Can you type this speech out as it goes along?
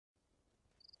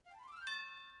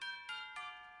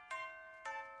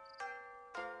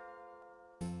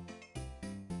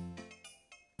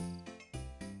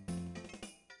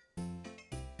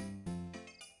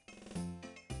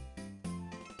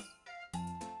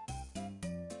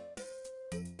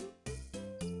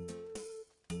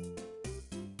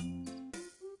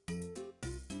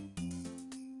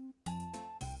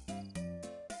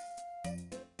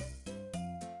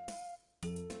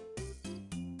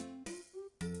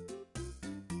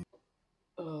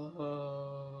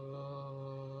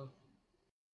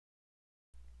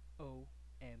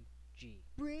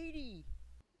Brady!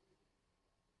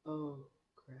 Oh,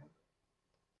 crap.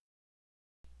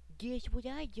 Guess what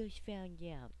I just found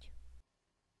out?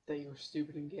 That you were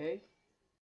stupid and gay?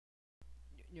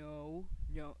 No,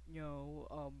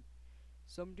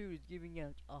 some dude is giving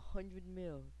out 100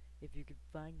 mil if you can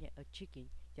find a chicken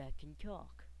that can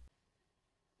talk.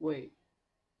 Wait,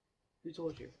 who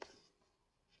told you?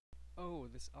 Oh,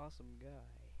 this awesome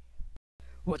guy.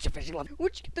 What's your fishing level?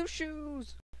 Where'd you get those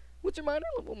shoes? What's your minor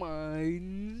level?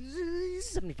 Mine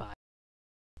 75.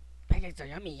 Pancakes are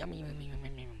yummy, yummy, yummy, yummy,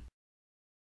 yummy.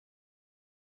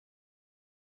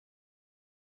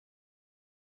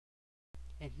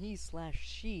 And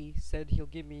he/she said he'll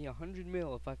give me 100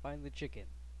 mil if I find the chicken.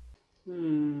 I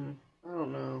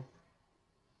don't know.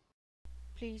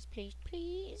 Please, please,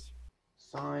 please.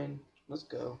 Fine, let's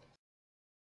go.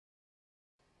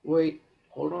 Wait,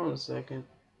 hold on a second.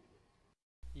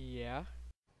 Yeah?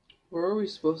 Where are we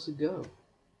supposed to go?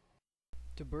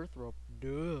 To Birthrope.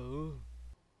 Duh.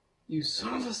 You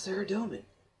son of a Saradomin!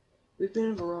 We've been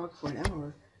in Varrock for an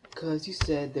hour, because you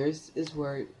said this is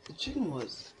where the chicken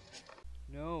was.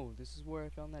 No, this is where I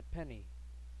found that penny.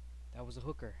 That was a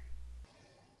hooker.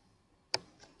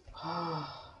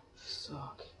 Ah, you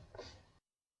suck.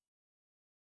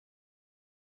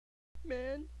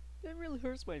 Man, that really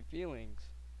hurts my feelings.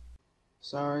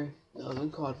 Sorry, that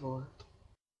wasn't called for.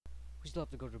 We still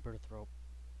have to go to Birthrope.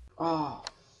 Ah,